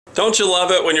Don't you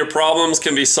love it when your problems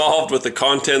can be solved with the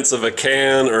contents of a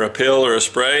can or a pill or a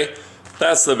spray?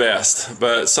 That's the best.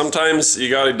 But sometimes you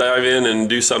got to dive in and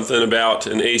do something about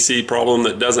an AC problem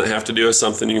that doesn't have to do with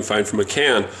something you can find from a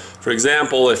can. For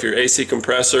example, if your AC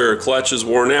compressor or clutch is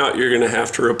worn out, you're going to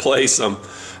have to replace them.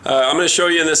 I'm going to show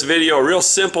you in this video a real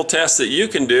simple test that you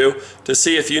can do to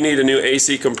see if you need a new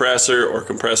AC compressor or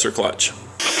compressor clutch.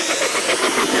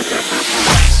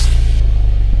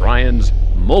 Brian's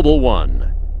Mobile One.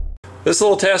 This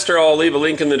little tester, I'll leave a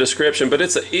link in the description, but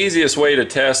it's the easiest way to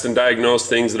test and diagnose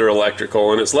things that are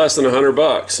electrical, and it's less than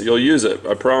 $100. You'll use it,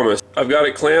 I promise. I've got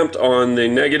it clamped on the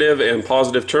negative and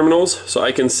positive terminals, so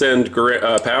I can send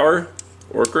power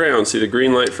or ground. See the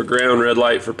green light for ground, red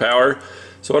light for power.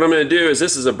 So what I'm going to do is,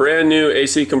 this is a brand new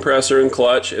AC compressor and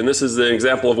clutch, and this is the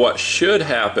example of what should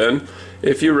happen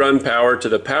if you run power to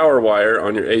the power wire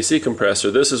on your AC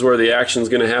compressor. This is where the action is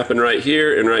going to happen right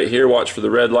here and right here. Watch for the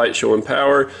red light showing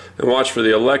power, and watch for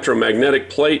the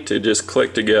electromagnetic plate to just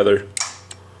click together.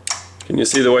 Can you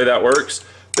see the way that works?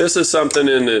 This is something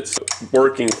in its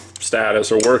working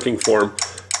status or working form.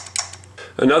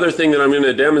 Another thing that I'm going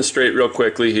to demonstrate real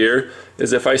quickly here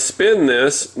is if I spin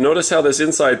this, notice how this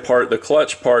inside part, the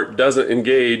clutch part, doesn't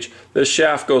engage. This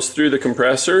shaft goes through the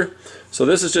compressor. So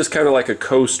this is just kind of like a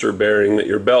coaster bearing that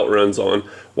your belt runs on.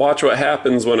 Watch what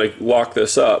happens when I lock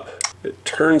this up. It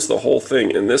turns the whole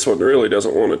thing, and this one really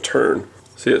doesn't want to turn.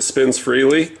 See, it spins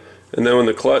freely, and then when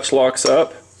the clutch locks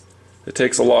up, it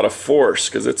takes a lot of force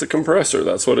because it's a compressor.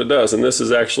 That's what it does. And this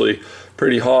is actually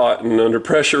pretty hot and under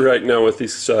pressure right now with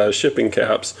these shipping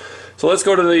caps. So let's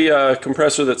go to the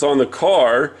compressor that's on the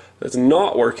car that's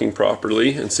not working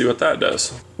properly and see what that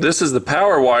does. This is the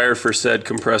power wire for said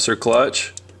compressor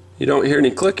clutch. You don't hear any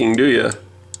clicking, do you?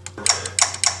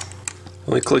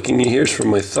 Only clicking you hear is from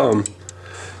my thumb.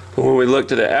 But when we look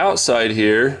to the outside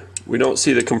here, we don't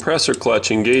see the compressor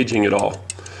clutch engaging at all.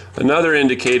 Another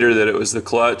indicator that it was the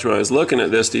clutch, when I was looking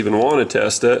at this to even want to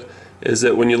test it, is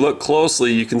that when you look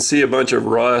closely, you can see a bunch of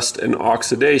rust and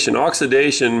oxidation.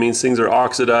 Oxidation means things are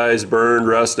oxidized, burned,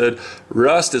 rusted.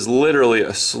 Rust is literally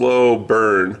a slow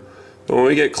burn. But when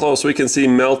we get close, we can see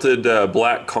melted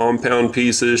black compound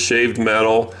pieces, shaved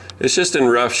metal. It's just in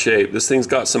rough shape. This thing's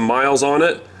got some miles on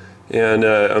it, and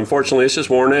unfortunately it's just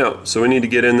worn out. So we need to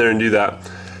get in there and do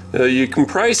that. You can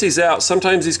price these out.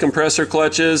 Sometimes these compressor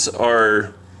clutches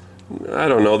are, I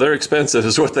don't know, they're expensive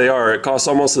is what they are. It costs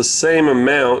almost the same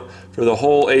amount for the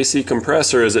whole AC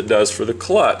compressor as it does for the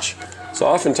clutch. So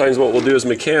oftentimes what we'll do as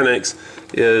mechanics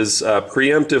is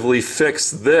preemptively fix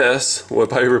this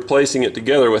by replacing it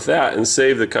together with that and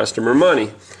save the customer money.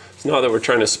 It's not that we're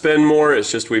trying to spend more,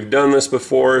 it's just we've done this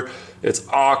before. It's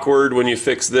awkward when you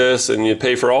fix this and you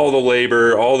pay for all the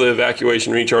labor, all the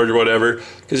evacuation recharge or whatever,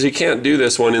 because you can't do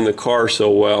this one in the car so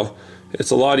well.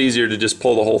 It's a lot easier to just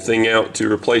pull the whole thing out to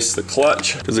replace the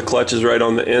clutch, because the clutch is right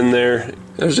on the end there.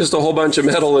 There's just a whole bunch of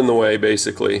metal in the way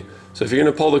basically. So if you're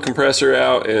going to pull the compressor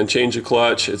out and change the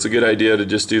clutch, it's a good idea to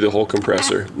just do the whole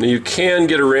compressor. Now you can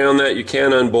get around that, you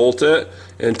can unbolt it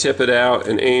and tip it out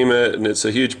and aim it, and it's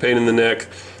a huge pain in the neck.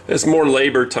 It's more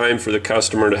labor time for the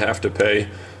customer to have to pay.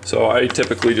 So I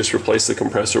typically just replace the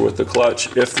compressor with the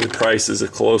clutch if the price is a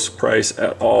close price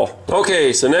at all.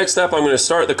 Okay, so next up I'm going to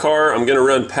start the car. I'm going to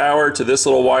run power to this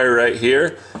little wire right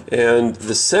here, and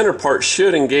the center part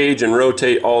should engage and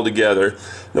rotate all together.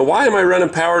 Now why am I running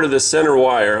power to the center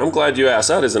wire? I'm glad you asked.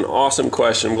 That is an awesome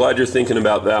question. I'm glad you're thinking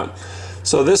about that.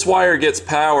 So this wire gets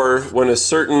power when a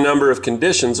certain number of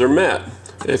conditions are met.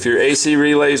 If your AC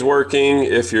relay is working,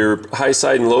 if your high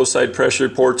side and low side pressure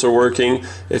ports are working,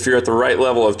 if you're at the right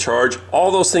level of charge, all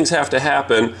those things have to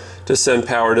happen to send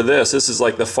power to this. This is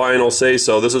like the final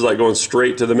say-so. This is like going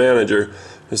straight to the manager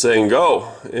and saying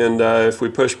go. And if we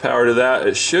push power to that,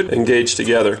 it should engage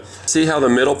together. See how the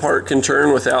middle part can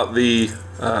turn without the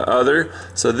other?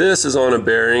 So this is on a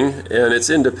bearing and it's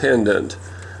independent.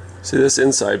 See, this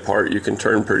inside part you can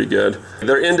turn pretty good.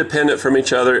 They're independent from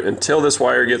each other until this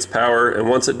wire gets power, and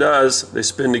once it does, they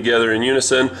spin together in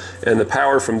unison, and the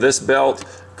power from this belt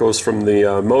goes from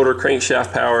the motor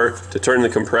crankshaft power to turn the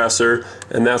compressor,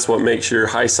 and that's what makes your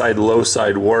high side, low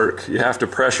side work. You have to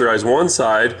pressurize one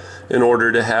side in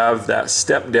order to have that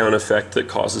step down effect that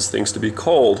causes things to be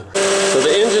cold. So the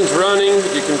engine's running,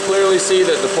 you can clearly see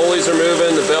that the pulleys are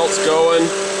moving, the belt's going.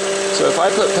 So if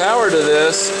I put power to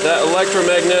this, that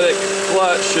electromagnetic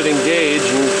clutch should engage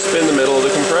and spin the middle of the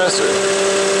compressor.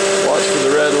 Watch for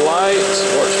the red light,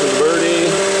 watch for the birdie.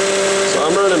 So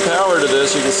I'm running power to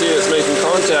this. You can see it's making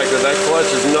contact, but that clutch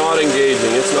is not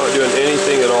engaging. It's not doing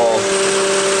anything at all.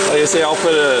 Like I say, I'll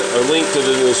put a link to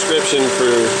the description for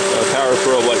a power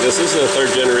probe like this. This is a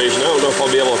 3rd generation. I don't know if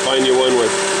I'll be able to find you one with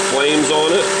flames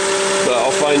on it.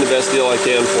 I'll find the best deal I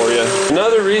can for you.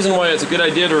 Another reason why it's a good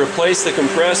idea to replace the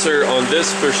compressor on this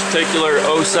particular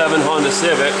 07 Honda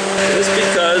Civic is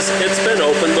because it's been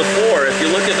opened before. If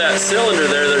you look at that cylinder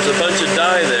there, there's a bunch of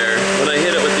dye there. When I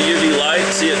hit it with the UV light,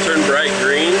 see it turn bright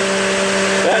green?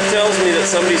 That tells me that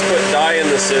somebody's put dye in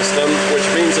the system, which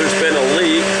means there's been a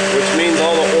leak, which means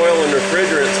all the oil and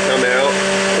refrigerants come out,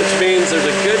 which means there's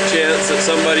a good chance that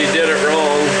somebody did it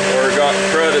wrong or got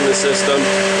crud in the system,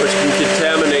 which can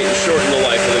contaminate and shorten the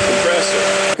life of the compressor.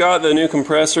 Got the new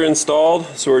compressor installed,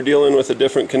 so we're dealing with a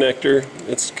different connector.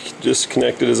 It's just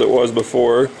connected as it was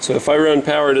before. So if I run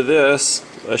power to this,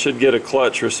 I should get a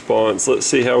clutch response. Let's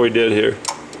see how we did here.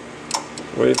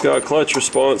 We've got clutch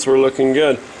response, we're looking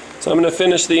good. So I'm going to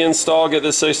finish the install, get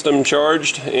the system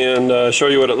charged, and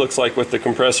show you what it looks like with the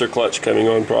compressor clutch coming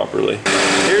on properly.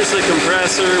 Here's the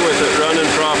compressor with it running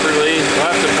properly. You'll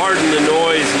have to pardon the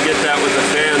noise. You get that with the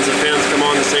fans. The fans come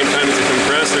on the same time as the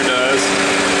compressor does.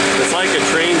 It's like a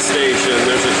train station.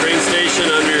 There's a train station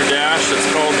under your dash that's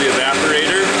called the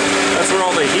evaporator. That's where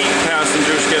all the heat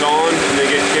passengers get on, and they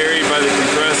get carried by the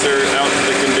compressor out to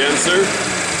the condenser.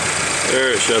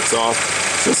 There, it shuts off.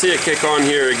 You'll see it kick on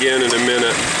here again in a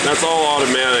minute. That's all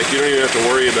automatic. You don't even have to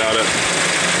worry about it.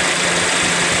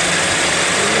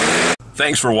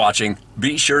 Thanks for watching.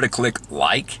 Be sure to click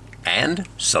like and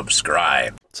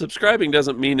subscribe. Subscribing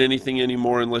doesn't mean anything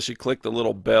anymore unless you click the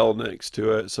little bell next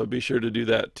to it. So be sure to do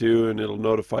that too, and it'll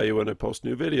notify you when I post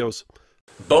new videos.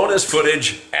 Bonus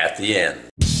footage at the end.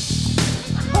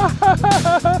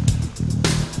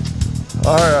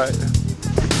 All right.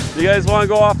 You guys want to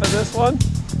go off of this one?